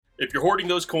If you're hoarding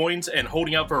those coins and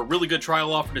holding out for a really good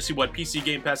trial offer to see what PC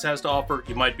Game Pass has to offer,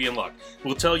 you might be in luck.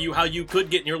 We'll tell you how you could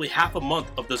get nearly half a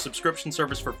month of the subscription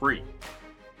service for free.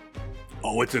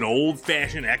 Oh, it's an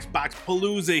old-fashioned Xbox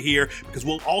Palooza here, because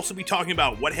we'll also be talking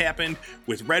about what happened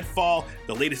with Redfall,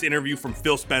 the latest interview from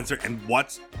Phil Spencer, and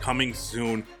what's coming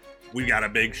soon. We got a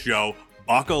big show.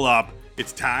 Buckle up.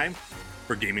 It's time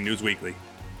for Gaming News Weekly.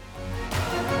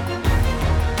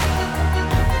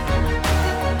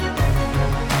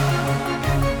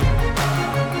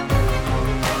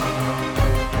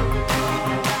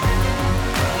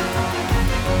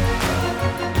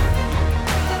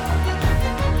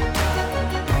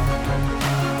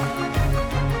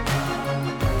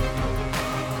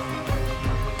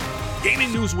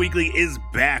 Gaming News Weekly is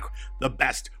back. The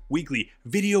best weekly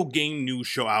video game news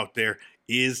show out there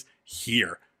is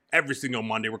here. Every single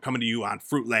Monday, we're coming to you on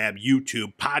Fruit Lab,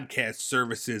 YouTube, podcast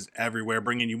services everywhere,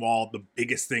 bringing you all the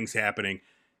biggest things happening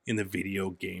in the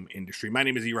video game industry. My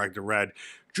name is Erek the Red,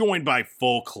 joined by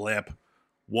Full Clip.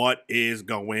 What is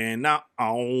going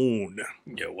on?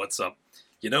 Yo, what's up?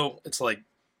 You know, it's like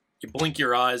you blink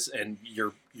your eyes and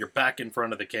you're back in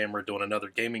front of the camera doing another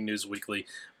Gaming News Weekly,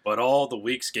 but all the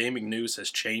week's gaming news has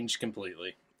changed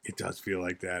completely. It does feel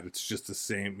like that. It's just the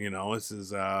same, this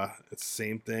is it's the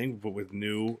same thing, but with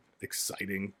new,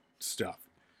 exciting stuff.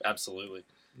 Absolutely.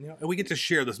 And we get to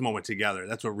share this moment together.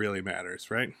 That's what really matters,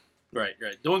 right? Right.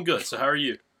 Doing good. So how are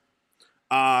you?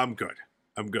 I'm good.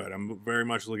 I'm very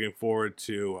much looking forward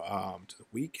to the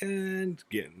weekend,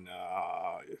 getting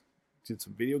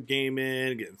some video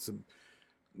gaming, getting some,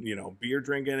 beer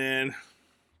drinking in.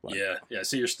 But, yeah.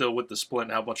 So you're still with the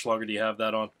splint. How much longer do you have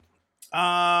that on?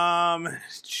 I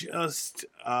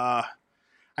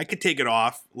could take it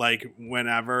off like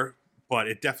whenever, but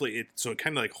it definitely so it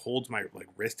kind of like holds my like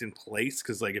wrist in place,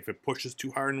 because like if it pushes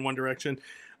too hard in one direction,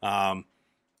 it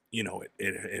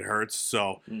hurts.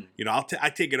 So I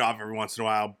take it off every once in a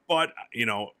while, but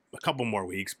a couple more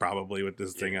weeks probably with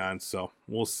this thing on. So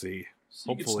we'll see.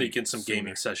 So you can sneak in some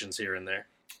gaming sessions here and there.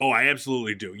 Oh, I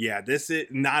absolutely do. Yeah, this is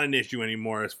not an issue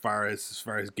anymore as far as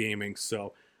gaming.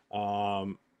 So,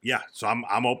 so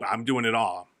I'm open. I'm doing it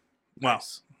all.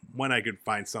 Nice. Well, when I could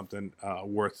find something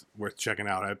worth checking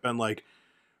out. I've been like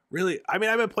I've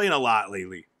been playing a lot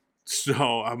lately.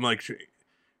 So I'm like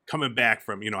coming back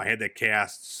from, I had that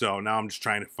cast. So now I'm just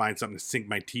trying to find something to sink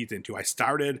my teeth into. I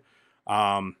started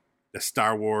the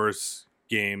Star Wars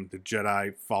game, the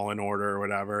Jedi Fallen Order or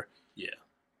whatever. Yeah.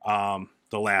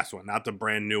 The last one, not the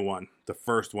brand new one. The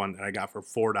first one that I got for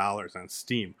 $4 on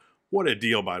Steam. What a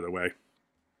deal, by the way.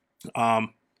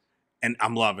 And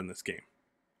I'm loving this game.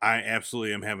 I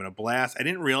absolutely am having a blast. I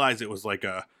didn't realize it was like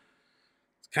it's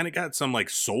kind of got some like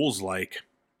Souls-like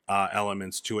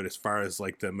elements to it as far as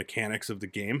like the mechanics of the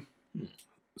game.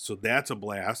 So that's a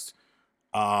blast.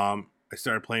 I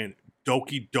started playing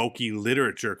Doki Doki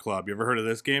Literature Club. You ever heard of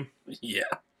this game? Yeah.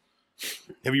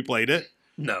 Have you played it?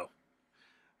 No.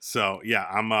 So yeah,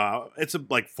 it's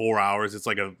like 4 hours. It's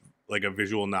like a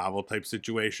visual novel type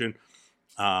situation.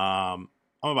 I'm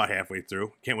about halfway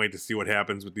through. Can't wait to see what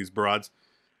happens with these broads.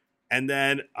 And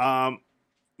then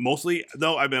mostly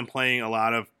though, I've been playing a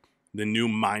lot of the new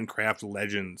Minecraft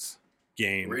Legends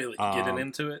game. Really? Getting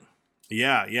into it?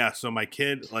 Yeah. So my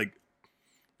kid, like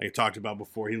I talked about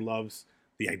before, he loves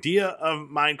the idea of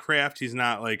Minecraft. He's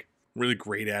not like really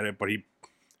great at it, but he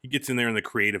gets in there in the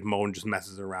creative mode and just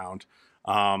messes around.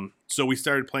 So we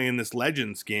started playing this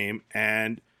Legends game,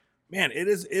 and man, it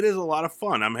is a lot of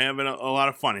fun. I'm having a lot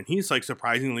of fun, and he's like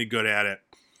surprisingly good at it.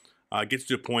 Gets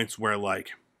to points where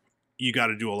like you got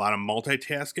to do a lot of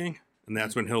multitasking, and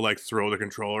that's when he'll like throw the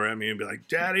controller at me and be like,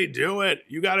 "Daddy, do it!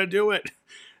 You got to do it!"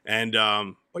 And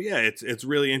but yeah, it's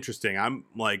really interesting. I'm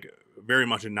like very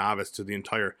much a novice to the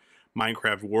entire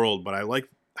Minecraft world, but I like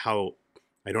how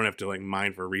I don't have to like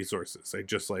mine for resources. I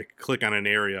just like click on an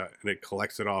area and it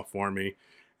collects it all for me.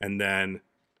 And then,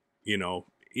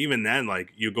 even then,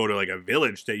 like you go to like a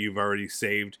village that you've already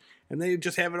saved and they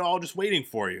just have it all just waiting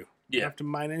for you. You don't have to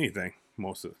mine anything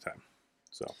most of the time.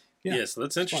 So, yeah. So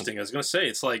that's interesting. I was going to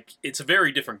say, it's a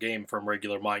very different game from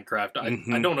regular Minecraft. I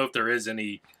don't know if there is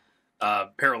any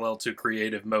parallel to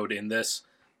creative mode in this.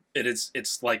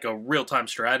 It's like a real-time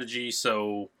strategy.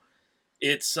 So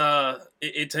it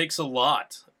takes a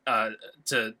lot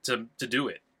to do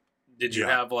it. Did you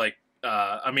have like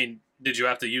did you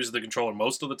have to use the controller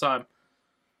most of the time?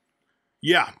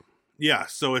 Yeah.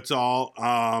 So it's all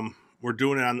we're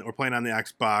playing on the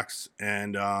Xbox,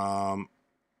 and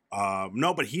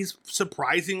no, but he's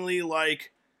surprisingly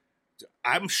like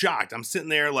I'm shocked. I'm sitting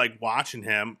there like watching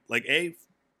him. Like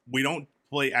we don't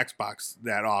play Xbox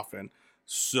that often,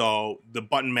 So the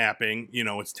button mapping,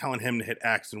 it's telling him to hit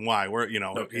X and Y. Where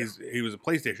Okay. he was a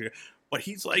PlayStation guy, but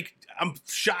he's like, I'm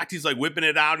shocked. He's like whipping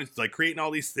it out. He's like creating all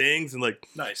these things and like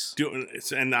Nice. doing.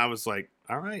 And I was like,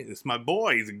 all right, it's my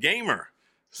boy. He's a gamer.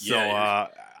 So Yeah,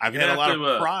 I've you're had a gonna lot have to,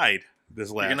 of pride this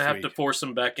last You're gonna have week. to force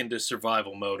him back into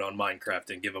survival mode on Minecraft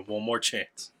and give him one more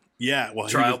chance. Yeah, well,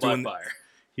 Trial by fire.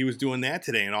 He was doing that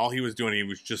today, and all he was doing, he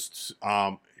was just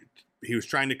he was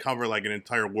trying to cover like an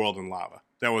entire world in lava.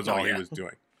 That was all he was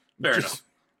doing. Fair enough.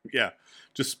 Yeah,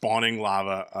 just spawning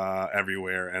lava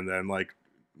everywhere, and then like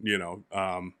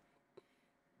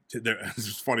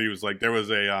it's funny. He was like, there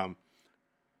was a I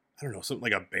don't know, something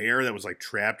like a bear that was like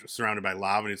trapped, surrounded by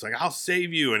lava, and he's like, "I'll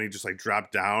save you," and he just like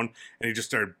dropped down, and he just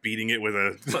started beating it with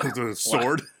a, with a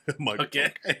sword. I'm like,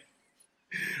 okay.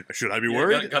 Should I be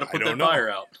worried? Got to put that fire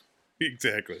out.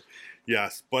 Exactly.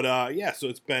 Yes, but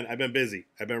so I've been busy.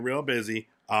 I've been real busy.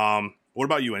 What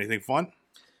about you? Anything fun?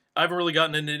 I haven't really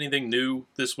gotten into anything new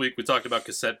this week. We talked about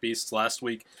Cassette Beasts last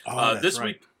week. This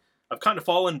week, I've kind of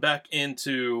fallen back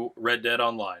into Red Dead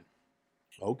Online.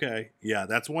 Okay, yeah,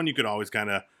 that's one you could always kind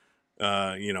of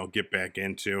get back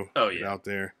into. Oh yeah, out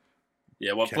there.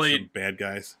 Yeah, well, played some bad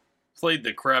guys. Played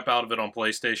the crap out of it on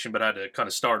PlayStation, but I had to kind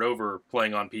of start over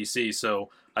playing on PC. So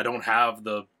I don't have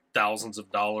the thousands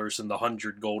of dollars and the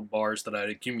 100 gold bars that I had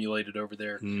accumulated over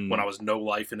there when I was no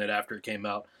life in it after it came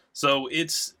out. So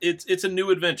it's a new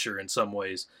adventure in some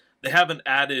ways. They haven't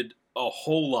added a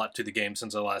whole lot to the game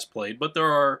since I last played, but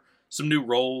there are some new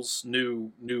roles,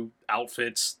 new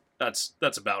outfits. That's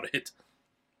about it.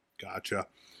 Gotcha.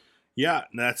 Yeah,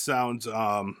 that sounds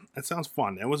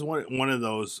fun. That was one of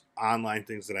those online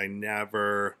things that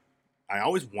I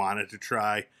always wanted to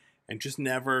try and just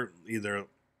never either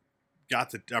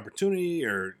got the opportunity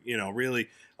or, really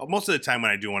most of the time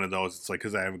when I do one of those, it's like,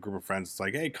 cause I have a group of friends, it's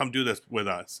like, hey, come do this with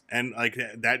us. And like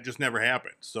that just never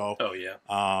happened. So, oh yeah.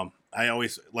 I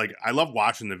always I love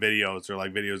watching the videos or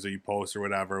like videos that you post or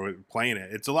whatever, playing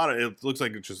it. It looks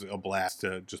like it's just a blast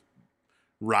to just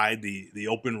ride the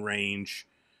open range.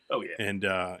 Oh yeah. And,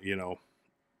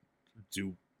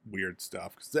 do weird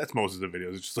stuff. Cause that's most of the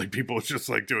videos. It's just like people just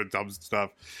like doing dumb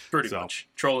stuff. Pretty much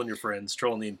trolling your friends,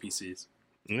 trolling the NPCs.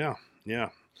 Yeah. Yeah.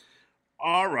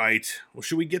 All right. Well,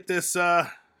 should we get this show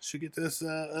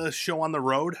on the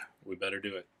road? We better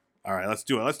do it. All right, let's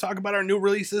do it. Let's talk about our new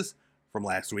releases from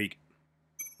last week.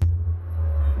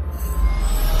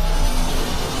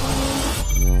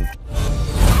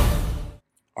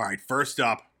 All right, first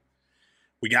up,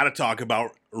 we got to talk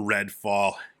about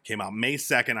Redfall. Came out May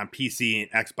 2nd on PC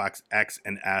and Xbox X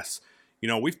and S.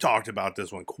 We've talked about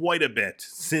this one quite a bit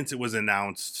since it was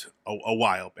announced a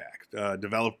while back.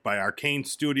 Developed by Arcane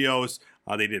Studios.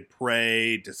 They did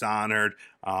Prey, Dishonored,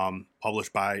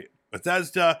 published by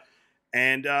Bethesda.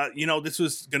 And, this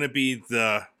was going to be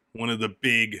one of the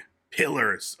big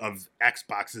pillars of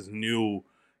Xbox's new,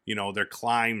 their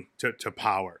climb to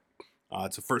power.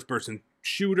 It's a first-person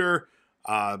shooter.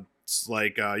 It's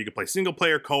like you can play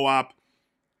single-player co-op.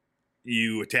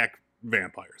 You attack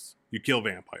vampires. You kill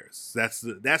vampires. That's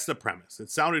the premise. It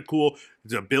sounded cool.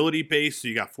 It's ability-based, so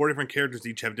you got 4 different characters.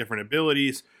 Each have different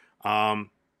abilities.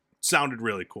 Sounded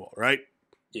really cool, right?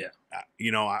 Yeah.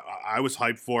 I was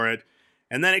hyped for it.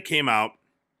 And then it came out,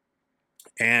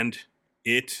 and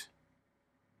it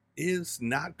is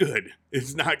not good.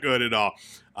 It's not good at all.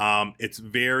 It's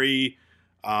very,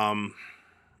 I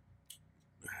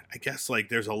guess, like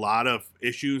there's a lot of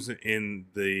issues in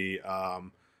the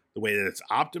way that it's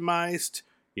optimized.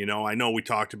 I know we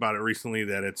talked about it recently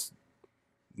that it's,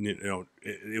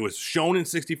 it was shown in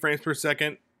 60 frames per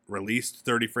second, released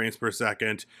 30 frames per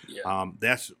second. Yeah.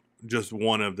 That's just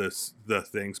one of the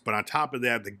things. But on top of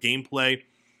that, the gameplay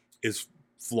is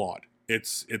flawed.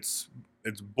 It's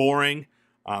boring.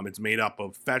 It's made up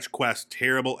of fetch quests,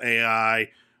 terrible AI,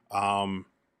 and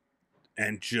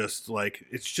just like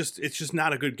it's just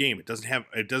not a good game. It doesn't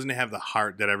have the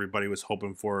heart that everybody was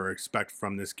hoping for or expect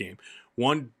from this game.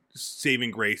 One saving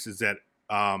grace is that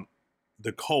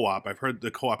the co-op. I've heard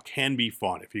the co-op can be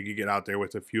fun if you could get out there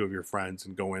with a few of your friends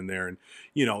and go in there, and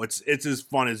it's as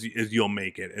fun as you'll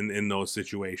make it in those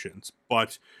situations.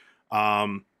 But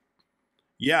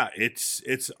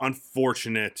it's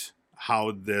unfortunate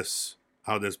how this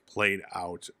played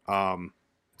out.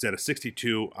 It's at a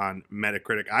 62 on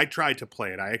Metacritic. I tried to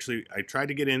play it. I tried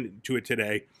to get into it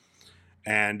today,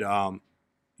 and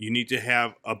you need to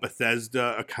have a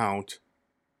Bethesda account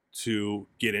to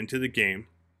get into the game.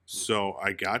 So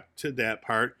I got to that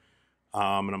part,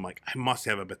 and I'm like, I must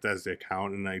have a Bethesda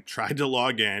account, and I tried to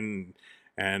log in,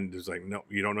 and it's like, no,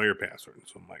 you don't know your password.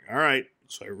 So I'm like, all right.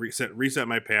 So I reset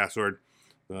my password.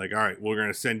 They're like, all right, we're going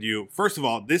to send you. First of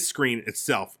all, this screen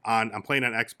itself, I'm playing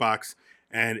on Xbox,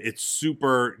 and it's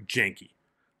super janky.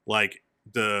 Like,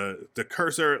 the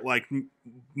cursor, like,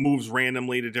 moves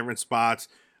randomly to different spots.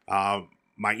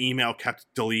 My email kept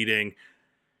deleting.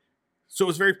 So it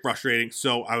was very frustrating.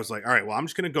 So I was like, all right, well, I'm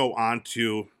just going to go on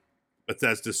to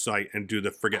Bethesda's site and do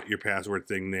the forget your password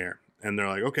thing there. And they're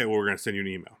like, okay, well, we're going to send you an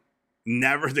email.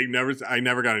 I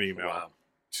never got an email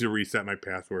to reset my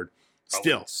password.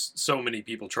 Still. So many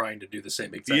people trying to do the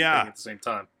same exact thing at the same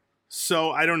time.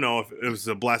 So I don't know if it was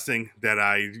a blessing that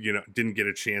I, didn't get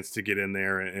a chance to get in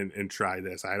there and try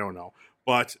this. I don't know.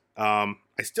 But I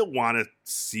still want to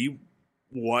see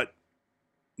what,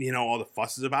 all the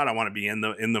fuss is about. I want to be in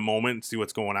the moment and see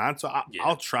what's going on. So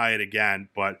I'll try it again,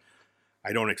 but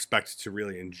I don't expect to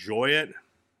really enjoy it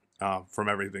from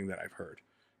everything that I've heard,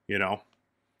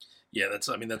 Yeah,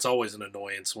 that's always an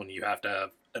annoyance when you have to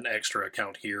have an extra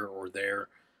account here or there.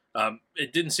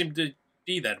 It didn't seem to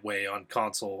be that way on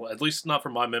console, at least not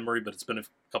from my memory, but it's been a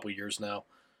couple years now.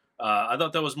 I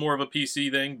thought that was more of a PC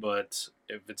thing, but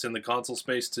if it's in the console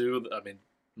space too,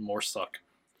 more suck.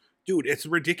 Dude, it's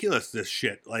ridiculous, this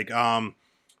shit. Like,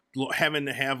 having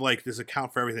to have, like, this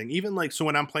account for everything. Even, like, so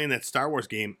when I'm playing that Star Wars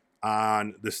game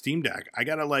on the Steam Deck, I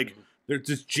gotta, like, there's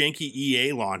this janky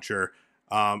EA launcher.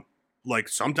 Like,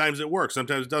 sometimes it works,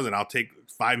 sometimes it doesn't. I'll take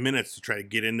 5 minutes to try to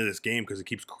get into this game because it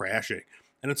keeps crashing.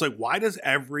 And it's like, why does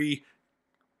every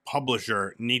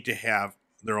publisher need to have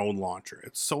their own launcher?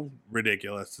 It's so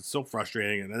ridiculous. It's so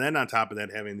frustrating. And then on top of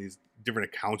that, having these different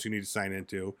accounts you need to sign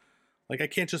into. Like, I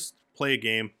can't just play a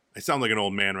game. I sound like an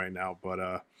old man right now, but,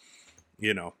 I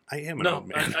am an old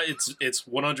man. It's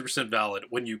 100% valid.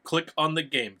 When you click on the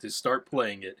game to start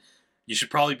playing it, you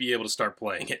should probably be able to start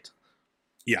playing it.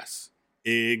 Yes,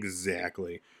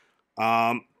 exactly.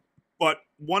 But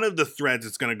one of the threads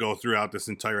that's going to go throughout this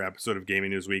entire episode of Gaming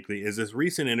News Weekly is this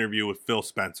recent interview with Phil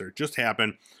Spencer. It just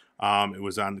happened. It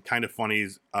was on Kind of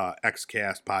Funny's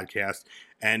Xcast podcast,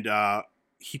 and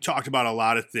he talked about a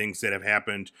lot of things that have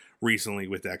happened recently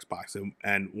with Xbox.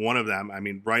 And one of them,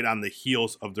 right on the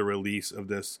heels of the release of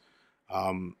this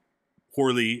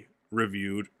poorly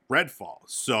reviewed Redfall.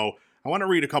 So I want to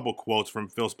read a couple quotes from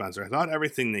Phil Spencer. I thought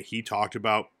everything that he talked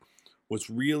about was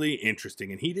really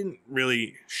interesting, and he didn't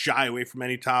really shy away from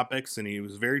any topics, and he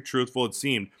was very truthful, it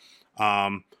seemed.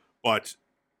 But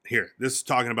here, this is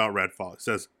talking about Redfall. It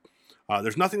says,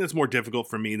 there's nothing that's more difficult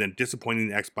for me than disappointing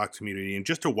the Xbox community, and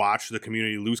just to watch the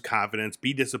community lose confidence,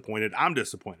 be disappointed. I'm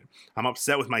disappointed. I'm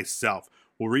upset with myself.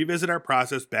 We'll revisit our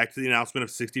process back to the announcement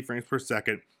of 60 frames per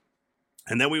second,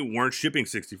 and then we weren't shipping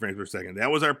 60 frames per second.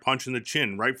 That was our punch in the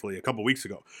chin, rightfully, a couple weeks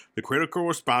ago. The critical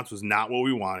response was not what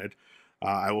we wanted.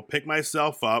 I will pick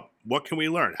myself up. What can we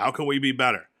learn? How can we be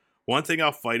better? One thing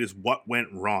I'll fight is what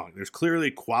went wrong. There's clearly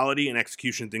quality and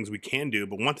execution things we can do,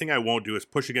 but one thing I won't do is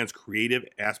push against creative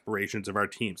aspirations of our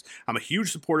teams. I'm a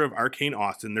huge supporter of Arcane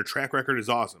Austin. Their track record is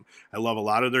awesome. I love a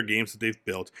lot of their games that they've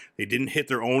built. They didn't hit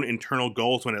their own internal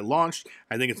goals when it launched.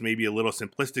 I think it's maybe a little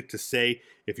simplistic to say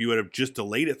if you would have just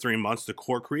delayed it 3 months, the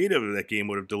core creative of that game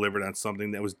would have delivered on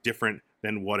something that was different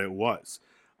than what it was.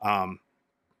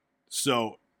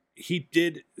 So he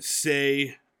did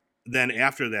say then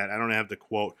after that, I don't have the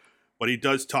quote, but he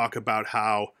does talk about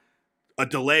how a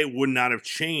delay would not have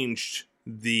changed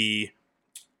that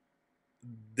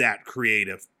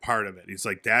creative part of it. He's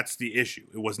like, that's the issue.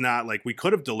 It was not like we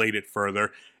could have delayed it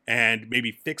further and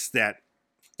maybe fixed that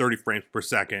 30 frames per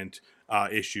second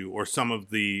issue or some of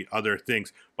the other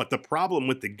things. But the problem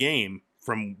with the game,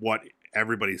 from what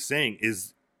everybody's saying,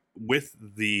 is with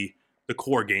the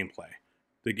core gameplay.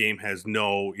 The game has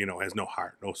no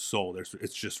heart, no soul.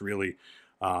 It's just really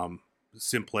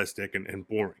simplistic and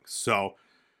boring. So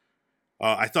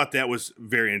I thought that was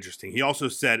very interesting. He also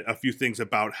said a few things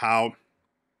about how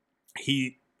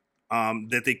he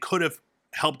that they could have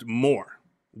helped more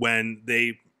when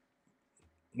they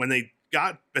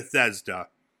got Bethesda.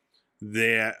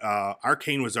 That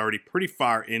Arcane was already pretty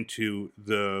far into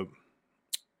the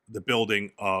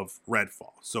building of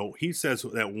Redfall. So he says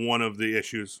that one of the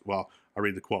issues, well, I'll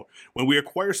read the quote. When we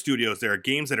acquire studios, there are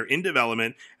games that are in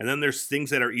development, and then there's things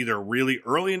that are either really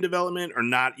early in development or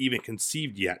not even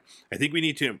conceived yet. I think we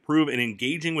need to improve in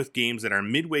engaging with games that are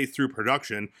midway through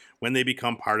production when they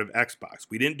become part of Xbox.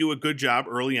 We didn't do a good job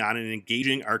early on in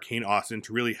engaging Arcane Austin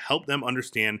to really help them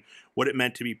understand what it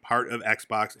meant to be part of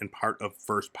Xbox and part of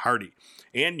first party,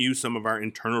 and use some of our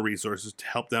internal resources to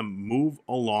help them move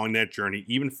along that journey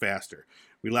even faster.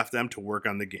 We left them to work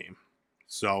on the game.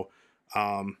 So,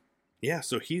 yeah,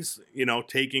 so he's,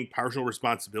 taking partial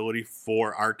responsibility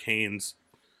for Arcane's,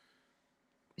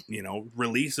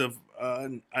 release of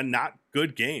a not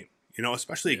good game. You know,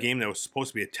 especially a game that was supposed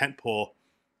to be a tentpole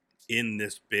in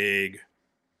this big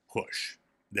push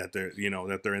that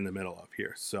they're in the middle of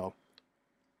here. So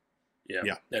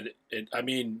yeah. I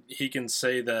mean, he can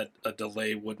say that a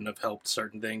delay wouldn't have helped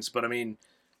certain things, but I mean,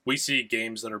 we see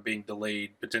games that are being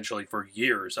delayed potentially for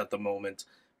years at the moment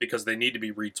because they need to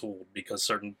be retooled because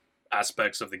certain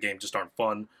aspects of the game just aren't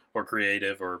fun or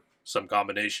creative or some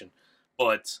combination.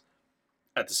 But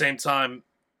at the same time,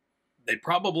 they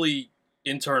probably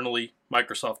internally,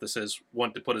 Microsoft this is,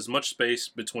 want to put as much space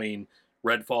between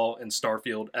Redfall and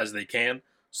Starfield as they can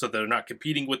so they're not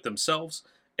competing with themselves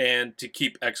and to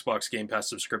keep Xbox Game Pass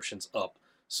subscriptions up.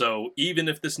 So even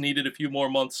if this needed a few more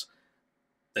months,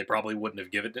 they probably wouldn't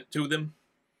have given it to them.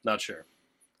 Not sure.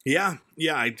 Yeah,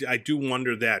 I do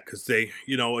wonder that because they,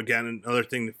 again, another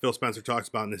thing that Phil Spencer talks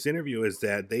about in this interview is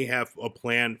that they have a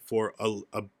plan for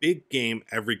a big game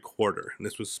every quarter. And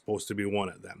this was supposed to be one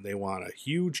of them. They want a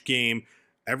huge game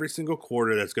every single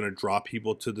quarter that's going to draw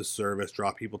people to the service,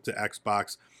 draw people to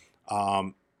Xbox,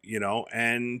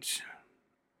 and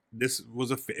this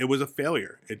was a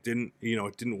failure. It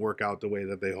didn't work out the way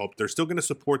that they hoped. They're still going to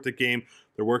support the game.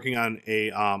 They're working on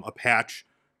a patch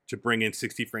to bring in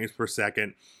 60 frames per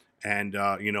second, and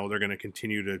they're going to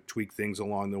continue to tweak things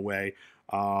along the way.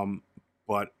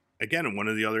 But again, one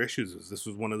of the other issues is this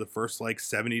was one of the first like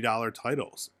 $70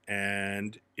 titles,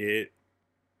 and it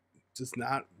does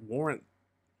not warrant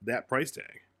that price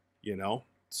tag.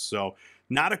 So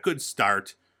not a good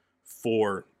start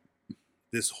for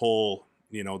this whole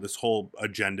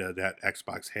agenda that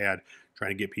Xbox had,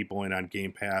 trying to get people in on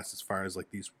Game Pass as far as like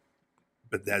these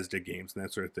Bethesda games and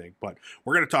that sort of thing. But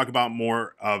we're going to talk about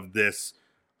more of this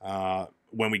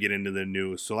when we get into the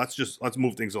news. So let's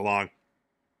move things along.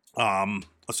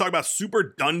 Let's talk about Super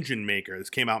Dungeon Maker. This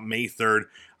came out May 3rd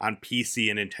on PC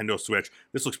and Nintendo Switch.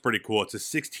 This looks pretty cool. It's a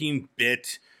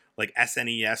 16-bit like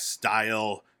SNES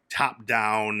style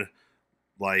top-down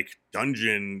like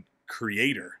dungeon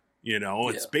creator.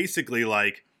 It's basically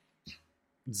like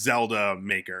Zelda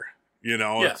Maker.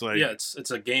 It's like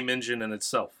it's a game engine in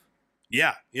itself.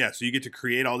 Yeah. So you get to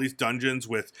create all these dungeons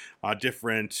with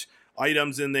different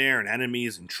items in there, and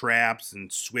enemies, and traps,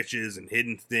 and switches, and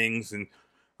hidden things, and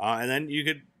then you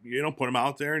could put them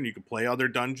out there, and you can play other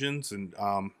dungeons, and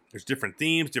there's different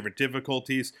themes, different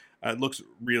difficulties. It looks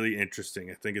really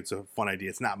interesting. I think it's a fun idea.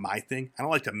 It's not my thing. I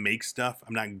don't like to make stuff.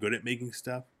 I'm not good at making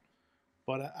stuff,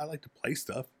 but I like to play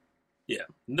stuff. Yeah,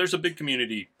 and there's a big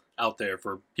community out there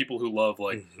for people who love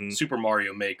like Super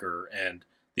Mario Maker and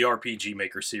the RPG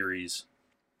Maker series.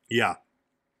 Yeah,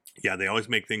 they always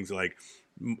make things like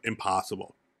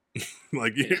impossible.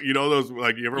 Like those,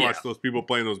 like, you ever watch those people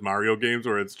playing those Mario games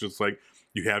where it's just like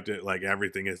you have to, like,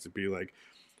 everything has to be like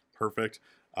perfect.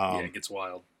 It gets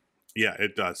wild. Yeah,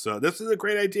 it does. So this is a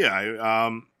great idea.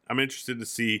 I'm interested to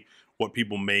see what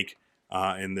people make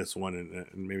in this one, and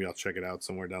maybe I'll check it out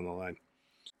somewhere down the line.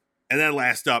 And then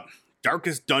last up,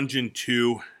 Darkest Dungeon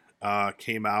 2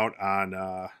 came out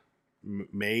on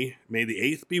May the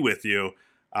 8th be with you.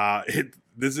 It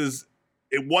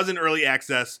was in early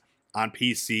access on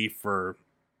PC for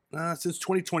since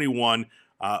 2021,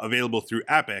 available through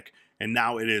Epic, and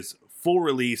now it is full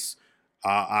release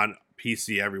on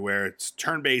PC everywhere. It's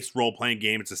turn-based role-playing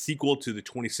game. It's a sequel to the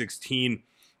 2016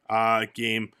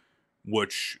 game,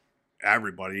 which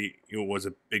everybody was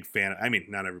a big fan. I mean,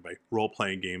 not everybody.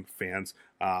 Role-playing game fans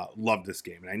loved this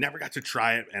game, and I never got to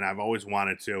try it, and I've always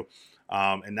wanted to.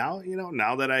 And now,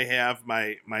 now that I have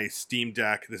my Steam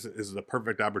Deck, this is the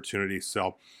perfect opportunity.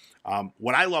 So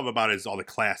what I love about it is all the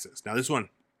classes. Now, this one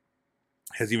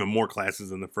has even more classes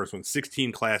than the first one.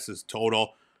 16 classes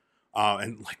total,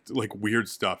 and like weird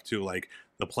stuff too, like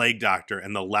the Plague Doctor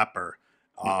and the Leper.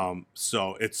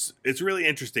 So it's really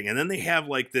interesting. And then they have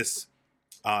like this,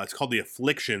 it's called the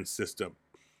Affliction system,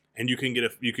 and you could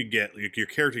get your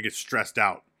character gets stressed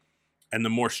out, and the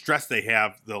more stress they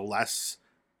have, the less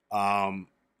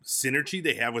synergy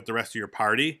they have with the rest of your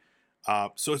party.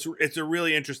 So it's a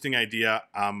really interesting idea.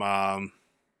 I'm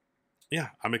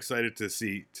excited to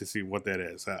see what that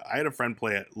is. I had a friend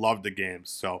play it, loved the game,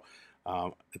 so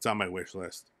it's on my wish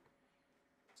list.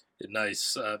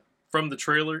 Nice. From the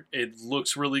trailer, it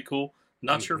looks really cool.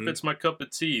 Not sure if it's my cup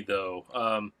of tea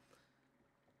though.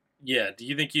 Yeah, do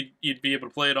you think you'd be able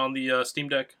to play it on the Steam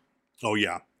Deck? Oh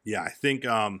yeah. I think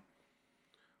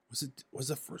was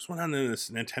the first one on this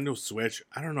Nintendo Switch?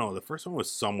 I don't know. The first one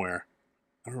was somewhere.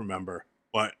 I don't remember.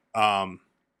 But I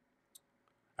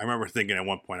remember thinking at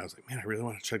one point, I was like, man, I really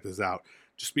want to check this out.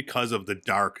 Just because of the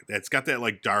dark. It's got that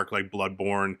like dark, like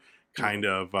Bloodborne kind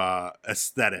of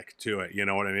aesthetic to it. You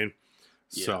know what I mean?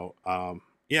 Yeah. So,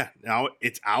 now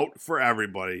it's out for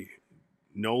everybody.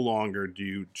 no longer do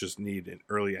you just need an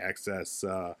early access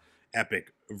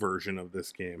epic version of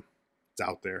this game. It's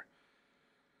out there.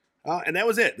 And that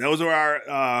was it. Those were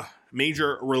our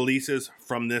major releases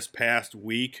from this past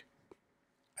week.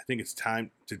 I think it's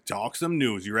time to talk some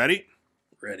news. You ready?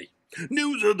 Ready.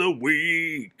 News of the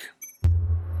week.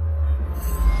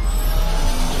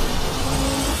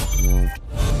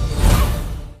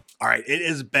 All right, it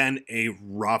has been a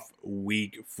rough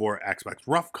week for Xbox.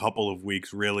 Rough couple of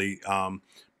weeks, really,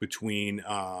 between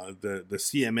the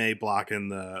CMA blocking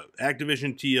the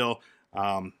Activision deal,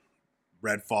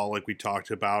 Redfall, like we talked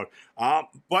about.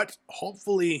 But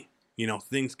hopefully,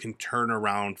 things can turn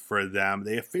around for them.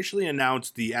 They officially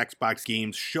announced the Xbox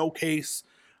Games Showcase.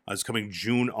 It's coming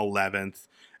June 11th.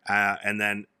 And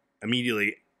then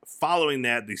immediately following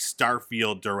that, the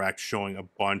Starfield Direct showing a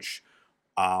bunch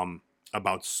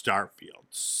about Starfield.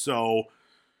 So,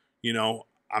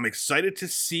 I'm excited to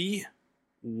see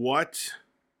what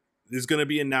is going to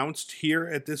be announced here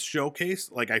at this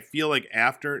showcase. Like, I feel like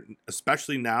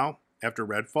especially now, after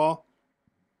Redfall,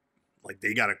 like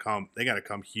they gotta come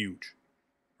huge,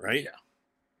 right? Yeah.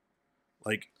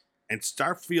 Like, and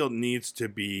Starfield needs to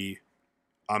be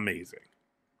amazing.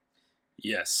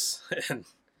 Yes. And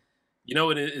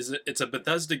it's a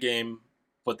Bethesda game,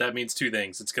 but that means two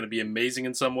things. It's going to be amazing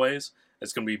in some ways.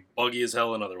 It's going to be buggy as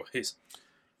hell in other ways.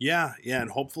 Yeah,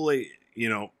 and hopefully,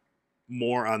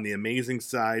 more on the amazing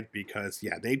side because,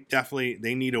 they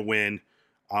need a win.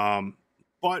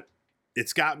 But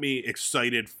it's got me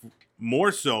excited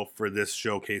more so for this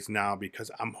showcase now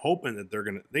because I'm hoping that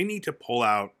they need to pull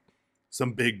out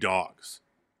some big dogs.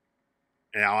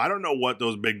 Now, I don't know what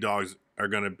those big dogs are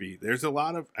going to be. There's a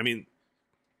lot of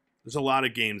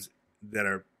games that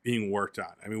are being worked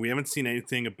on. I mean, we haven't seen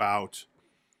anything about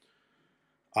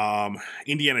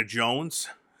Indiana Jones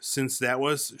since that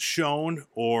was shown,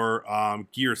 or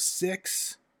Gear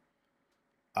 6.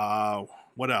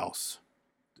 What else?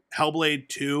 Hellblade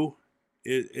 2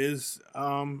 is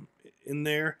in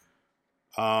there.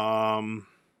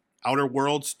 Outer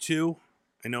Worlds 2.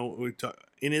 I know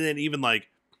and then even like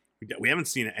we haven't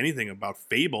seen anything about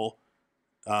Fable,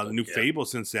 the new Fable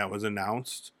since that was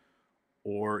announced.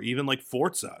 Or even like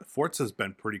Forza. Forza's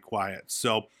been pretty quiet.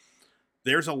 So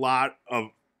there's a lot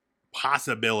of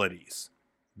possibilities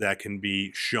that can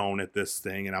be shown at this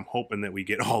thing, and I'm hoping that we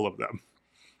get all of them.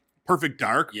 Perfect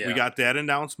Dark, we got that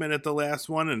announcement at the last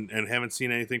one, and haven't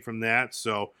seen anything from that.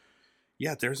 So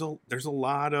yeah, there's a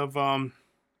lot of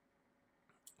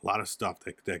stuff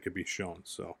that could be shown.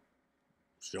 So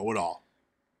show it all.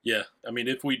 Yeah, I mean,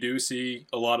 if we do see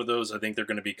a lot of those, I think they're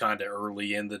going to be kind of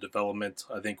early in the development.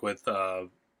 I think with, what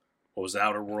was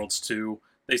Outer Worlds 2,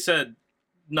 they said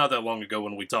not that long ago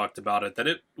when we talked about it that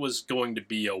it was going to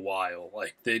be a while.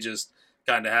 Like, they just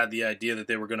kind of had the idea that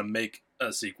they were going to make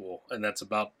a sequel, and that's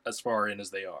about as far in as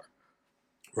they are.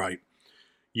 Right.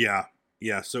 Yeah.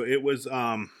 Yeah, so it was,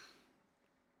 again,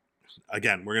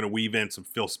 we're going to weave in some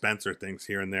Phil Spencer things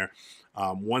here and there.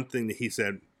 One thing that he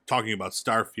said, talking about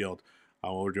Starfield,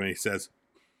 what we're doing, he says,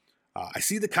 I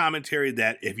see the commentary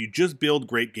that if you just build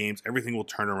great games, everything will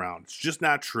turn around. It's just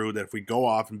not true that if we go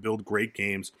off and build great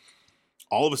games,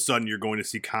 all of a sudden you're going to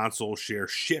see console share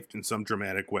shift in some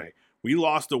dramatic way. We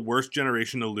lost the worst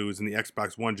generation to lose in the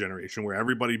Xbox One generation, where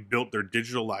everybody built their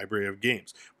digital library of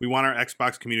games. We want our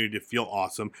Xbox community to feel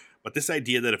awesome, but this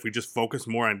idea that if we just focus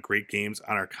more on great games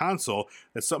on our console,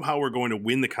 that somehow we're going to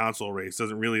win the console race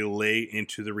doesn't really lay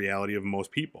into the reality of most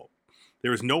people.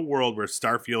 There is no world where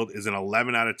Starfield is an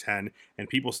 11 out of 10 and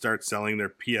people start selling their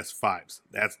PS5s.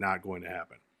 That's not going to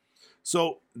happen.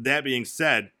 So that being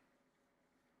said,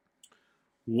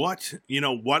 what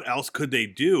else could they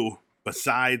do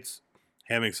besides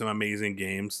having some amazing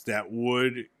games that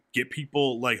would get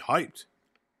people like hyped?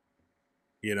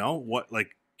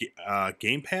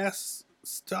 Game Pass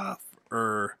stuff,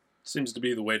 or seems to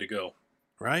be the way to go.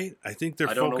 Right? I think they're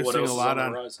focusing a lot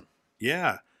on horizon.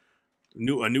 Yeah.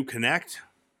 A new Kinect,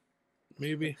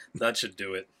 maybe. That should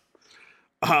do it.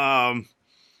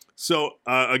 So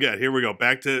again, here we go.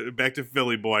 Back to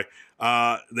Philly boy.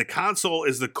 The console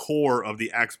is the core of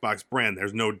the Xbox brand.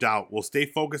 There's no doubt. We'll stay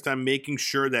focused on making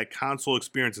sure that console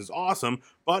experience is awesome,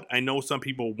 but I know some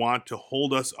people want to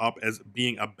hold us up as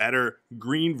being a better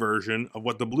green version of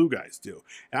what the blue guys do.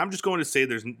 And I'm just going to say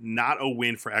there's not a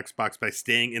win for Xbox by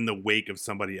staying in the wake of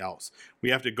somebody else.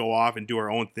 We have to go off and do our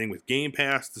own thing with Game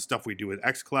Pass, the stuff we do with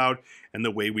xCloud, and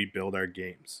the way we build our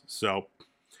games. So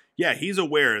yeah, he's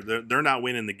aware that they're not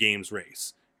winning the games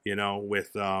race,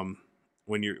 with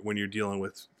when you're dealing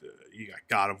with you got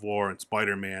God of War and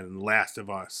Spider-Man and Last of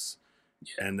Us,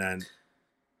 and then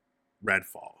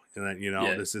Redfall, and then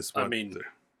this is what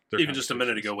even just a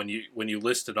minute ago when you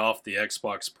listed off the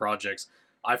Xbox projects,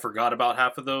 I forgot about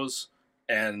half of those,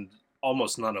 and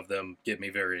almost none of them get me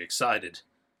very excited.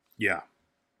 Yeah.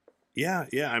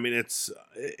 I mean,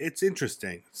 it's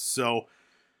interesting. So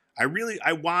I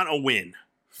want a win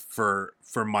for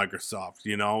Microsoft.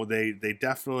 You know, they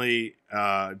definitely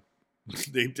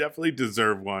they definitely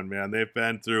deserve one, man. They've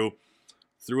been through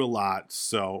a lot.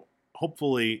 So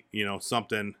hopefully, you know,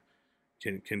 something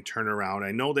can turn around.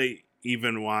 I know they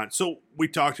even want. So you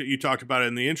talked about it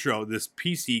in the intro. This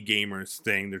PC gamers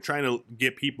thing. They're trying to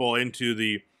get people into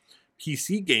the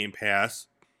PC Game Pass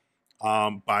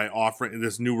by offering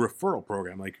this new referral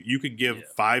program. Like you could give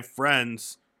 5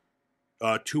 friends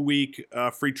a 2-week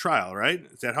free trial, right?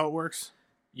 Is that how it works?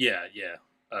 Yeah.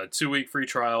 2-week free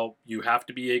trial. You have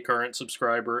to be a current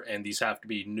subscriber, and these have to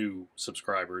be new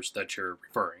subscribers that you're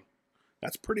referring.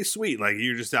 That's pretty sweet. Like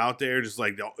you're just out there, just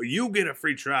like you get a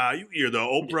free trial. You're the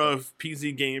Oprah of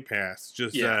PC Game Pass.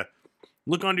 Just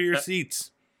look under your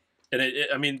seats. And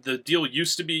I mean, the deal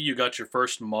used to be you got your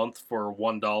first month for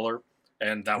 $1,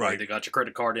 and that way they got your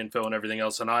credit card info and everything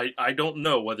else. And I don't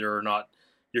know whether or not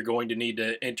you're going to need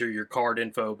to enter your card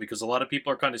info, because a lot of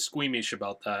people are kind of squeamish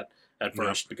about that at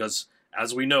first, because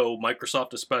as we know,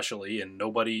 Microsoft especially, and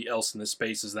nobody else in this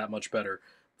space is that much better,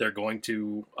 they're going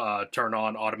to turn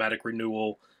on automatic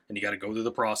renewal, and you got to go through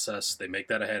the process. They make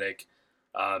that a headache.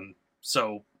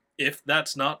 So if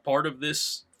that's not part of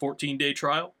this 14-day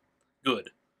trial,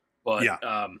 good. But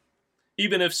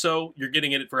even if so, you're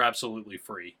getting it for absolutely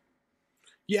free.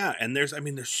 Yeah, and there's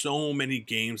so many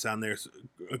games on there.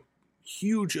 A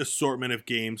huge assortment of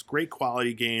games, great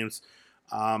quality games.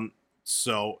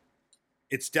 So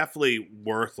it's definitely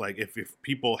worth, like, if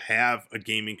people have a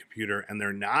gaming computer and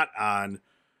they're not on,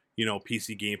 you know,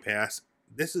 PC Game Pass,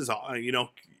 this is, you know,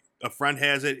 a friend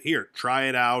has it. Here, try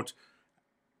it out.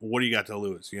 What do you got to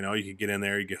lose? You know, you can get in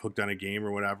there, you get hooked on a game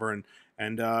or whatever, and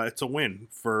it's a win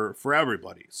for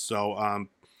everybody. So,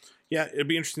 yeah, it'd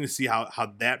be interesting to see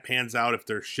how that pans out, if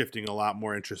they're shifting a lot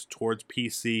more interest towards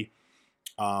PC.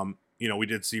 You know, we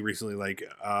did see recently, like,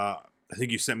 I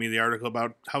think you sent me the article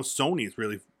about how Sony's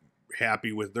really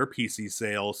happy with their PC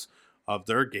sales of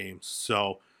their games.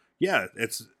 So, yeah,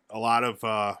 it's a lot of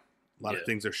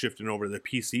things are shifting over to the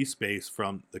PC space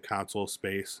from the console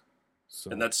space. So.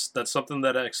 And that's something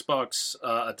that Xbox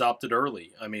adopted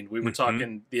early. I mean, we were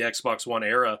talking the Xbox One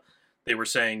era. They were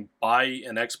saying buy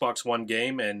an Xbox One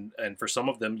game, and for some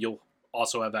of them, you'll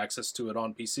also have access to it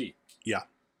on PC. Yeah.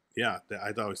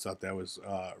 I always thought that was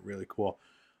really cool.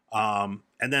 And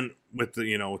then with the,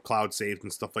 you know, with cloud saves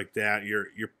and stuff like that,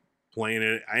 you're playing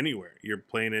it anywhere. You're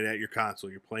playing it at your console.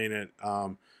 You're playing it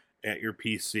at your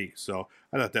PC. So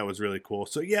I thought that was really cool.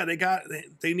 So yeah,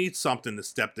 they need something to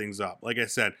step things up. Like I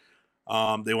said,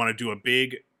 they want to do a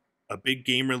big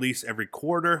game release every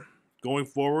quarter going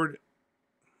forward.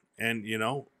 And, you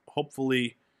know,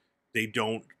 hopefully they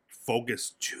don't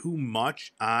focus too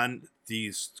much on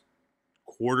these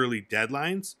quarterly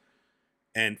deadlines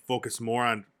and focus more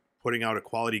on putting out a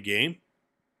quality game.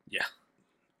 Yeah.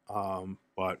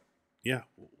 But yeah,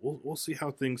 we'll see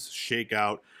how things shake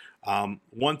out.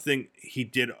 One thing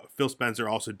Phil Spencer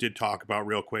also did talk about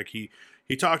real quick. He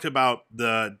talked about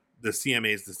the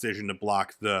CMA's decision to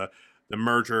block the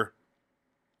merger.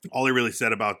 All he really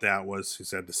said about that was, he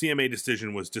said, the CMA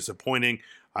decision was disappointing.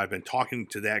 I've been talking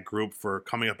to that group for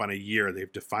coming up on a year.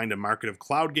 They've defined a market of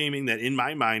cloud gaming that, in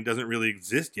my mind, doesn't really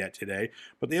exist yet today.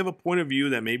 But they have a point of view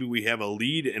that maybe we have a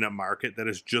lead in a market that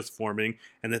is just forming,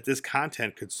 and that this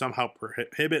content could somehow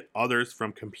prohibit others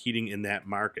from competing in that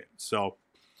market. So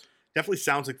definitely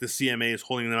sounds like the CMA is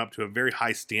holding them up to a very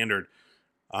high standard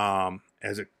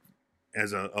as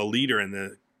a leader in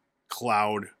the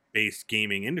cloud-based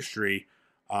gaming industry.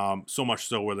 So much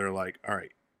so where they're like, all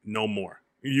right, no more.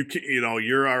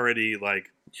 You're already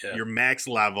like your max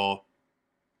level.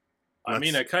 I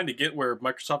mean, I kind of get where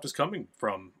Microsoft is coming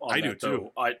from on I that, do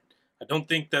too. I don't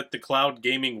think that the cloud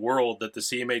gaming world that the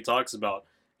CMA talks about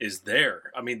is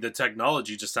there. I mean, the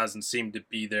technology just hasn't seemed to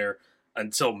be there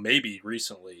until maybe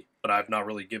recently, but I've not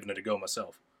really given it a go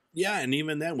myself. Yeah, and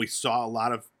even then, we saw a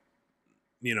lot of,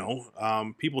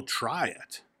 people try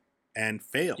it and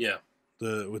fail. Yeah.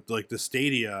 With like the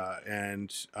Stadia and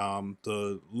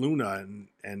the Luna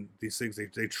and these things,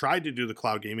 they tried to do the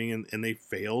cloud gaming and they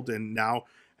failed, and now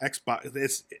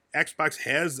Xbox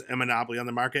has a monopoly on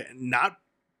the market, not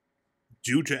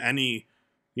due to any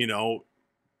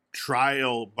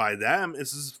trial by them.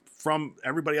 This is from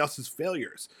everybody else's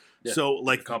failures. Yeah, so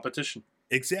like competition,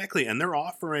 exactly, and they're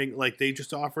offering, like, they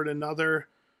just offered another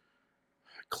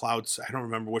cloud, I don't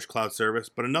remember which cloud service,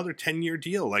 but another 10-year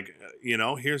deal. Like,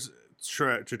 here's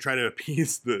try to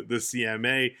appease the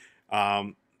CMA.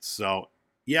 So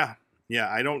yeah,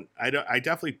 I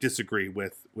definitely disagree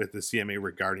with the CMA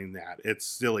regarding that. It's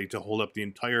silly to hold up the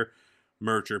entire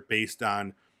merger based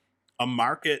on a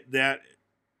market that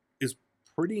is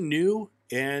pretty new,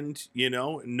 and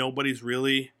nobody's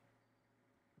really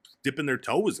dipping their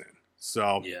toes in.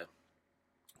 So yeah,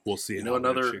 we'll see.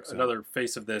 Another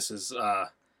face of this is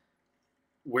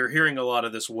we're hearing a lot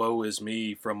of this "woe is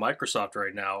me" from Microsoft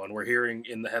right now, and we're hearing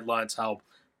in the headlines how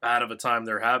bad of a time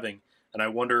they're having. And I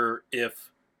wonder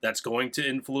if that's going to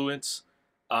influence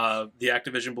the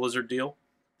Activision Blizzard deal.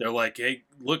 They're like, "Hey,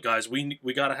 look, guys, we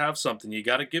got to have something. You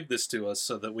got to give this to us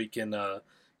so that we can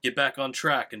get back on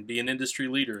track and be an industry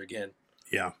leader again."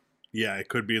 Yeah, it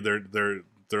could be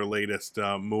their latest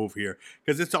move here,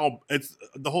 because it's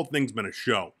the whole thing's been a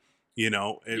show.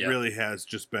 It really has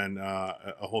just been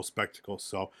a whole spectacle.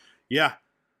 So yeah,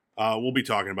 we'll be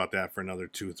talking about that for another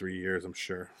 2 or 3 years, I'm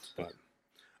sure. But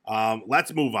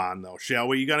let's move on, though, shall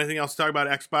we? You got anything else to talk about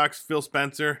Xbox, Phil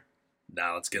Spencer?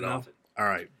 Now let's get off it. All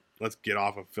right, let's get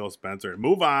off of Phil Spencer and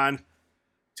move on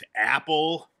to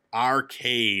Apple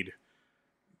Arcade.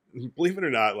 Believe it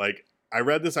or not, like, I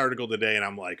read this article today and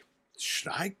I'm like,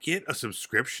 should I get a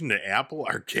subscription to Apple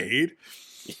Arcade?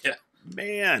 Yeah.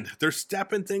 Man, they're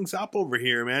stepping things up over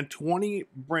here, man. 20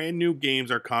 brand new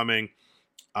games are coming.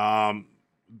 They're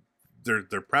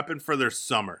prepping for their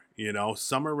summer,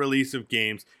 summer release of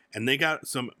games, and they got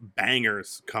some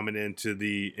bangers coming into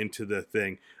the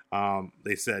thing.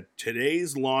 They said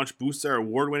today's launch boosts our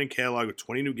award-winning catalog with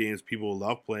 20 new games people will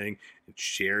love playing and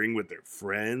sharing with their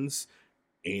friends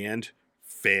and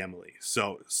family.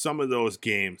 So some of those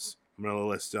games, I'm going to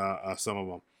list some of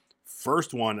them.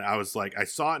 First one, I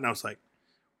saw it and I was like,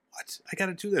 what? I got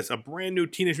to do this. A brand new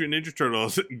Teenage Mutant Ninja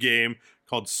Turtles game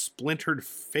called Splintered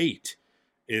Fate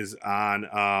is on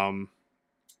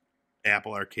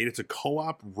Apple Arcade. It's a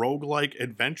co-op roguelike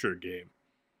adventure game.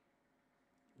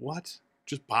 What?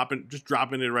 Just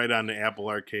dropping it right on the Apple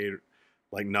Arcade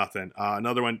like nothing.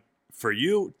 Another one for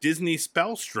you, Disney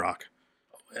Spellstruck.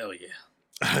 Oh, hell yeah.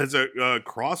 It's a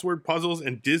crossword puzzles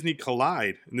and Disney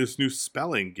collide in this new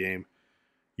spelling game.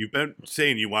 You've been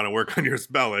saying you want to work on your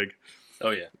spelling.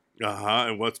 Oh, yeah.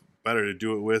 And what's better to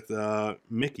do it with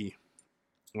Mickey?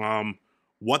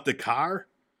 What the Car?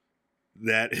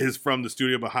 That is from the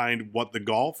studio behind What the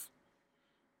Golf.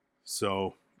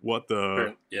 So, what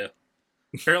the... Yeah.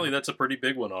 Apparently that's a pretty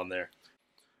big one on there.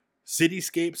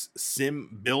 Cityscapes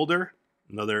Sim Builder.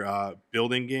 Another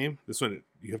building game. This one,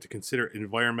 you have to consider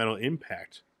environmental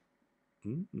impact.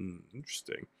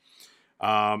 Interesting.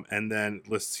 And then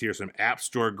let's hear some App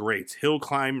Store greats. Hill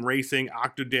Climb Racing,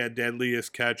 Octodad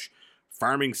Deadliest Catch,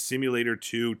 Farming Simulator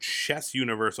 2, Chess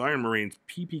Universe, Iron Marines,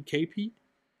 PPKP?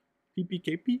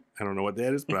 I don't know what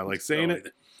that is, but I like saying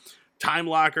it. Time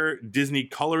Locker, Disney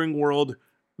Coloring World,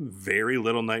 Very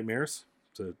Little Nightmares.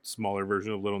 It's a smaller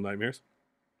version of Little Nightmares.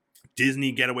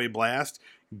 Disney Getaway Blast,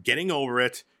 Getting Over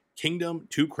It, Kingdom,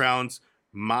 Two Crowns,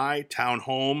 My Town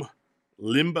Home,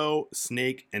 Limbo,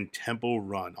 Snake, and Temple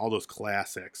Run. All those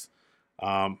classics.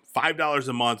 $5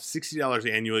 a month,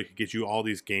 $60 annually could get you all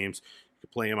these games. You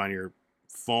can play them on your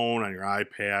phone, on your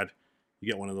iPad. You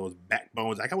get one of those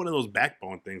backbones. I got one of those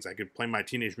backbone things. I could play my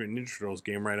Teenage Mutant Ninja Turtles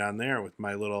game right on there with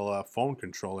my little phone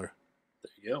controller.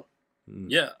 There you go.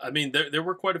 Yeah, I mean, there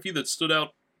were quite a few that stood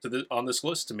out on this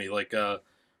list to me. Like, the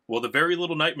Very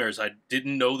Little Nightmares, I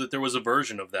didn't know that there was a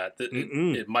version of that.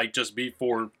 It might just be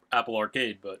for Apple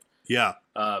Arcade, but yeah,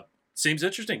 seems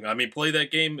interesting. I mean, play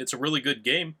that game. It's a really good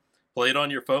game. Play it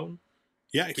on your phone.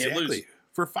 Yeah, exactly.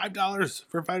 For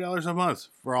 $5 a month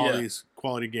for all these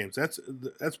quality games. That's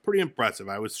pretty impressive.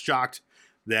 I was shocked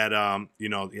that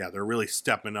they're really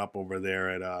stepping up over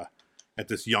there at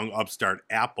this young upstart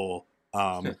Apple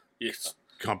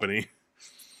company.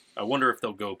 I wonder if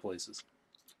they'll go places.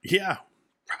 Yeah,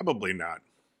 probably not.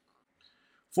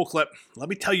 Full clip. Let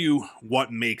me tell you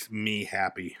what makes me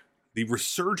happy. The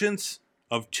resurgence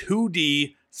of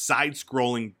 2D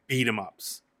side-scrolling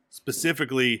beat-em-ups.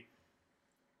 Specifically,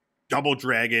 Double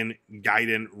Dragon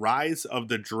Gaiden Rise of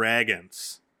the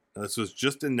Dragons. Now, this was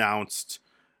just announced.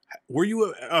 Were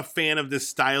you a fan of this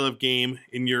style of game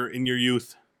in your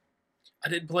youth? I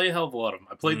didn't play a hell of a lot of them.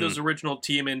 I played those original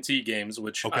TMNT games,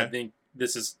 which I think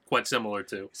this is quite similar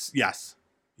to. Yes.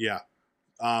 Yeah.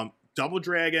 Double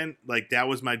Dragon, like, that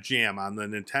was my jam on the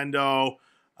Nintendo.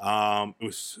 It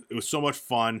was so much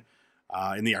fun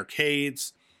in the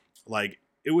arcades. Like,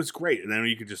 it was great. And then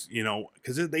you could just,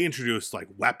 because they introduced, like,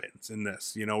 weapons in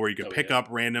this, where you could pick up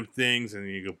random things and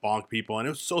you could bonk people. And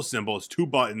it was so simple. It's 2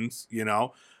 buttons,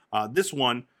 This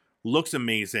one looks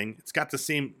amazing. It's got the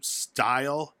same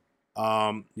style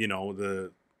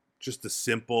The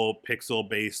simple pixel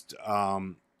based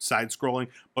side scrolling,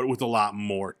 but with a lot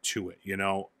more to it.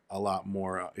 A lot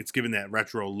more. It's given that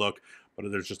retro look, but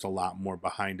there's just a lot more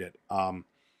behind it. And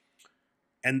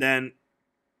then,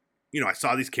 I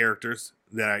saw these characters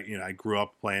that I grew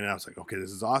up playing, and I was like, okay,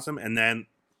 this is awesome. And then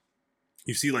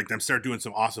you see like them start doing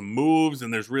some awesome moves,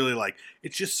 and there's really like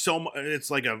it's just so much. It's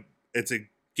a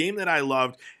game that I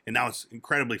loved, and now it's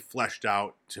incredibly fleshed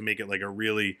out to make it like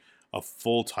a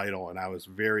full title, and I was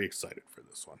very excited for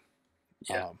this one.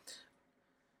 Yeah.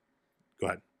 Go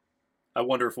ahead. I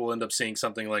wonder if we'll end up seeing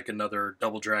something like another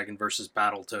Double Dragon versus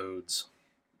Battletoads.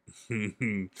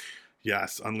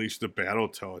 Yes, Unleash the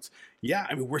Battletoads. Yeah,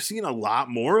 I mean, we're seeing a lot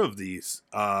more of these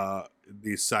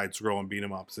side-scrolling beat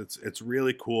 'em ups. It's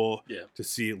really cool to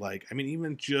see. Like, I mean,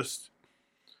 even just,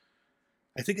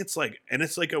 I think it's like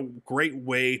a great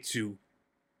way to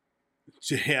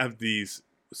have these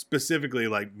specifically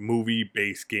like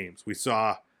movie-based games. We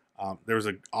saw there was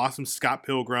an awesome Scott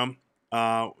Pilgrim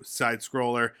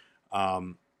side-scroller.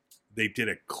 They did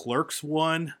a Clerks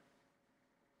one,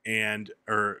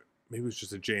 or maybe it was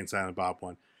just a Jay and Silent Bob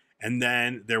one. And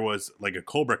then there was like a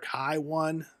Cobra Kai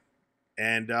one.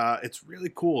 And it's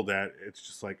really cool that it's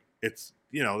just like, it's,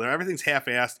 everything's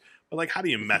half-assed, but like, how do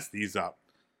you mess these up?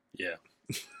 Yeah.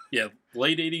 Yeah.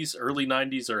 Late 80s, early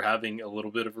 90s are having a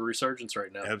little bit of a resurgence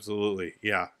right now. Absolutely.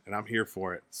 Yeah. And I'm here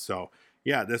for it. So,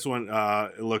 yeah, this one,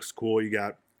 it looks cool. You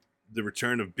got the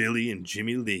return of Billy and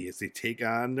Jimmy Lee as they take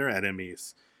on their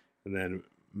enemies. And then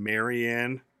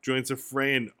Marianne joins the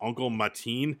fray, and Uncle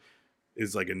Mateen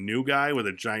is like a new guy with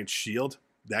a giant shield.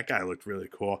 That guy looked really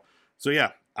cool. So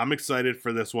yeah, I'm excited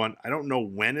for this one. I don't know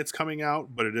when it's coming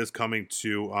out, but it is coming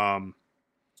to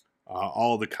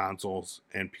all the consoles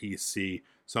and PC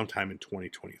sometime in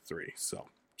 2023. So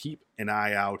keep an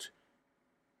eye out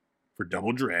for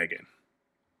Double Dragon.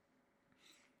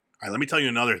 All right, let me tell you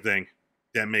another thing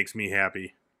that makes me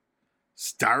happy.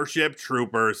 Starship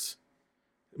Troopers.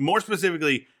 More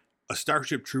specifically, a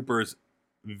Starship Troopers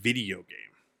video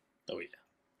game. Oh, yeah.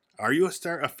 Are you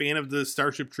a fan of the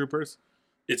Starship Troopers?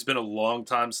 It's been a long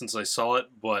time since I saw it,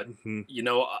 but,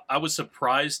 I was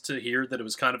surprised to hear that it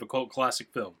was kind of a cult classic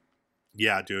film.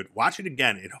 Yeah, dude. Watch it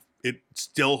again. It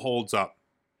still holds up.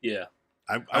 Yeah.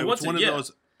 I was one of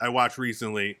those I watched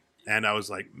recently, and I was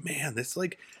like, man, this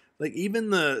like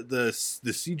even the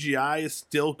CGI is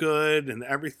still good and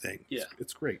everything. Yeah.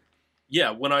 It's great.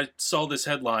 Yeah, when I saw this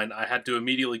headline, I had to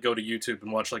immediately go to YouTube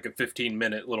and watch like a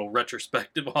 15-minute little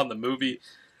retrospective on the movie.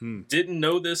 Didn't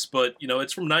know this, but,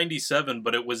 it's from 97,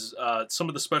 but it was some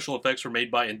of the special effects were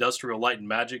made by Industrial Light and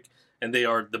Magic, and they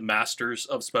are the masters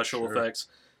of special effects.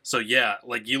 So, yeah,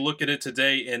 like you look at it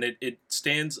today, and it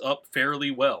stands up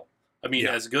fairly well. I mean,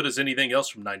 as good as anything else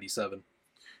from 97.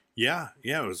 Yeah,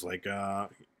 it was like, it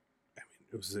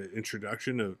was an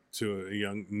introduction to a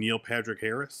young Neil Patrick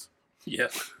Harris. Yeah.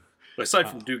 Aside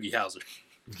from Doogie Howser.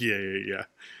 Yeah.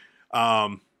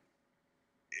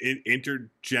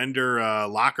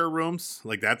 Intergender locker rooms,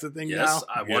 like that's a thing now. Yes,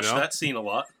 I watched that scene a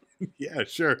lot. Yeah,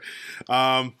 sure.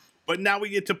 But now we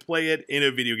get to play it in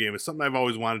a video game. It's something I've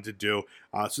always wanted to do.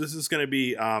 So this is going to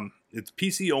be, it's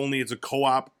PC only. It's a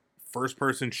co-op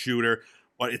first-person shooter,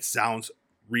 but it sounds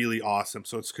really awesome.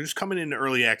 So it's just coming into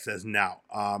early access now.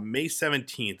 May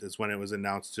 17th is when it was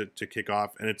announced to kick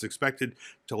off, and it's expected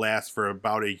to last for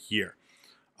about a year.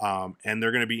 And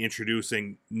they're going to be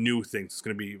introducing new things. It's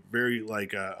going to be very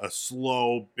like a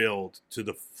slow build to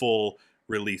the full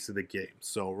release of the game.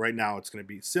 So right now it's going to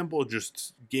be simple,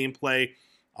 just gameplay,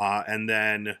 and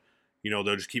then they'll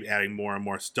just keep adding more and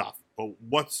more stuff. But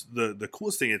what's the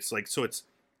coolest thing? It's like, so it's,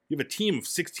 you have a team of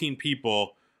 16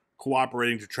 people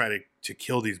cooperating to try to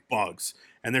kill these bugs.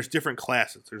 And there's different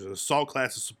classes. There's an assault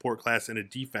class, a support class, and a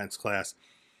defense class.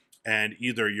 And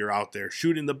either you're out there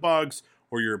shooting the bugs,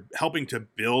 or you're helping to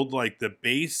build like the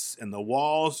base and the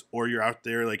walls, or you're out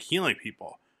there like healing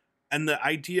people. And the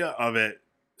idea of it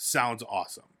sounds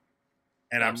awesome.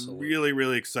 And Absolutely. I'm really,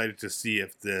 really excited to see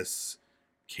if this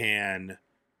can,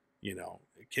 it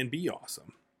can be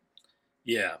awesome.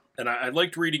 Yeah, and I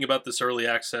liked reading about this early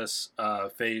access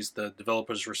phase. The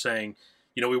developers were saying,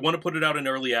 we want to put it out in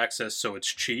early access so it's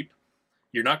cheap.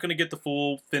 You're not going to get the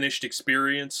full finished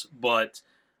experience, but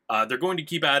they're going to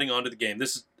keep adding on to the game.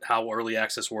 This is how early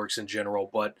access works in general,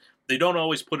 but they don't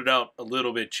always put it out a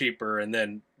little bit cheaper, and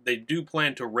then they do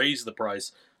plan to raise the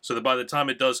price so that by the time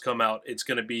it does come out, it's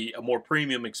going to be a more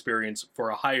premium experience for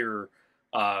a higher,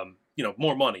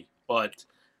 more money. But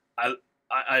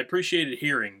I appreciated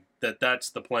hearing that that's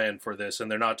the plan for this,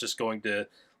 and they're not just going to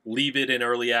leave it in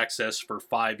early access for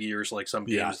 5 years like some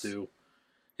games do.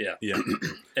 Yeah. Yeah.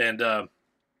 And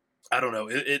I don't know.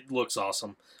 It looks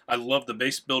awesome. I love the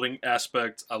base building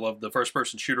aspect. I love the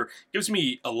first-person shooter. It gives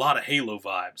me a lot of Halo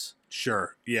vibes.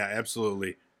 Sure. Yeah,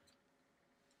 absolutely.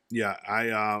 Yeah,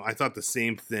 I thought the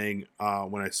same thing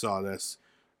when I saw this.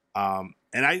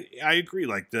 And I agree,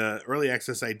 like the early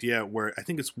access idea where I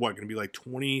think it's going to be like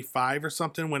 25 or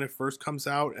something when it first comes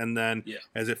out. And then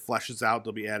as it fleshes out,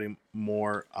 they'll be adding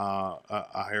more,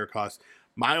 a higher cost.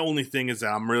 My only thing is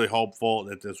that I'm really hopeful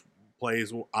that this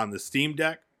plays on the Steam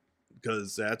Deck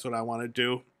because that's what I want to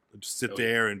do. Just sit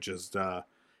there and just, and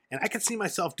I can see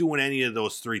myself doing any of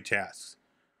those 3 tasks.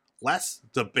 Less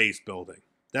the base building.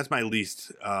 That's my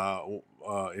least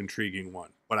intriguing one.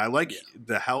 But I like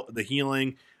the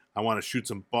healing. I want to shoot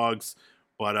some bugs,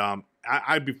 but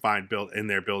I'd be fine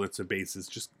building some bases.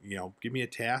 Just give me a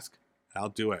task, I'll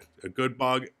do it. A good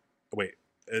bug,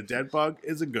 a dead bug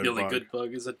is a good bug. The only good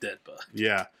bug is a dead bug.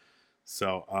 Yeah.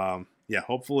 So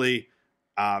hopefully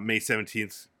May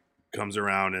 17th comes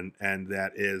around and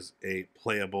that is a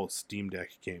playable Steam Deck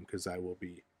game because I'll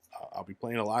be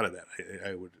playing a lot of that.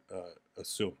 I would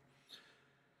assume.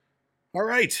 All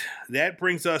right, that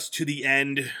brings us to the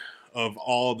end of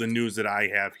all the news that I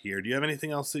have here. Do you have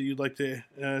anything else that you'd like to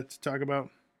talk about?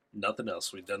 Nothing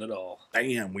else. We've done it all.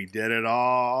 Bam, we did it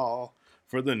all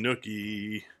for the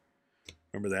Nookie.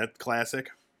 Remember that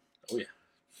classic? Oh, yeah.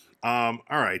 All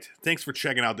right. Thanks for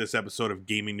checking out this episode of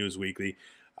Gaming News Weekly.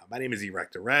 My name is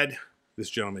Erector Red. This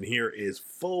gentleman here is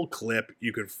Full Clip.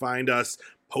 You can find us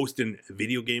posting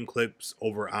video game clips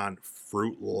over on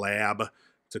Fruit Lab.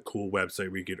 It's a cool website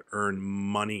where you could earn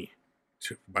money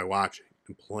by watching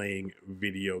and playing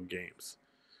video games.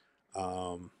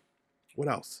 What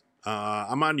else?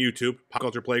 I'm on YouTube, Pop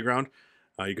Culture Playground.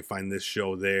 You can find this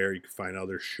show there. You can find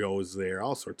other shows there.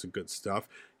 All sorts of good stuff.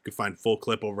 You can find Full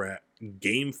Clip over at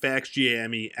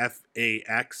GameFAQs,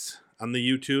 GAMEFAX on the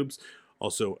YouTubes.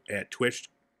 Also at Twitch.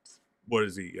 What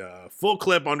is he? Full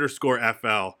Clip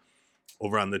 _FL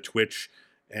over on the Twitch.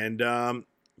 And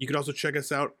you can also check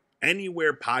us out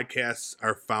anywhere podcasts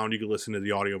are found. You can listen to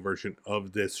the audio version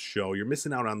of this show. You're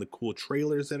missing out on the cool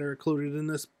trailers that are included in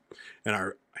this and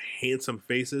our handsome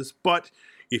faces. But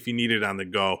if you need it on the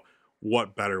go,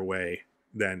 what better way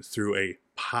than through a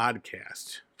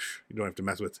podcast? You don't have to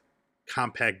mess with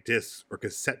compact discs or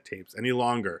cassette tapes any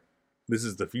longer. This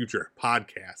is the future.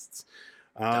 Podcasts.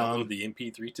 Download the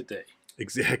MP3 today.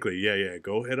 Exactly. Yeah.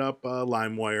 Go hit up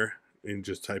LimeWire and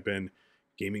just type in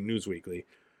Gaming News Weekly.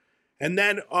 And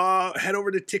then head over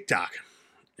to TikTok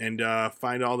and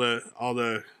find all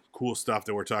the cool stuff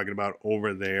that we're talking about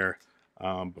over there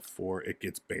before it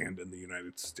gets banned in the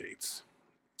United States.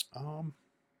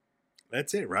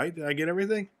 That's it, right? Did I get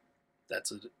everything?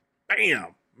 That's it.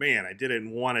 Bam! Man, I did it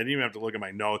in one. I didn't even have to look at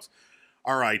my notes.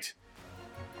 All right.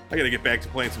 I got to get back to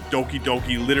playing some Doki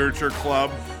Doki Literature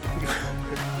Club.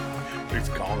 It's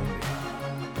calling me.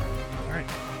 All right.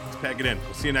 Let's pack it in.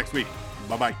 We'll see you next week.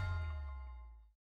 Bye-bye.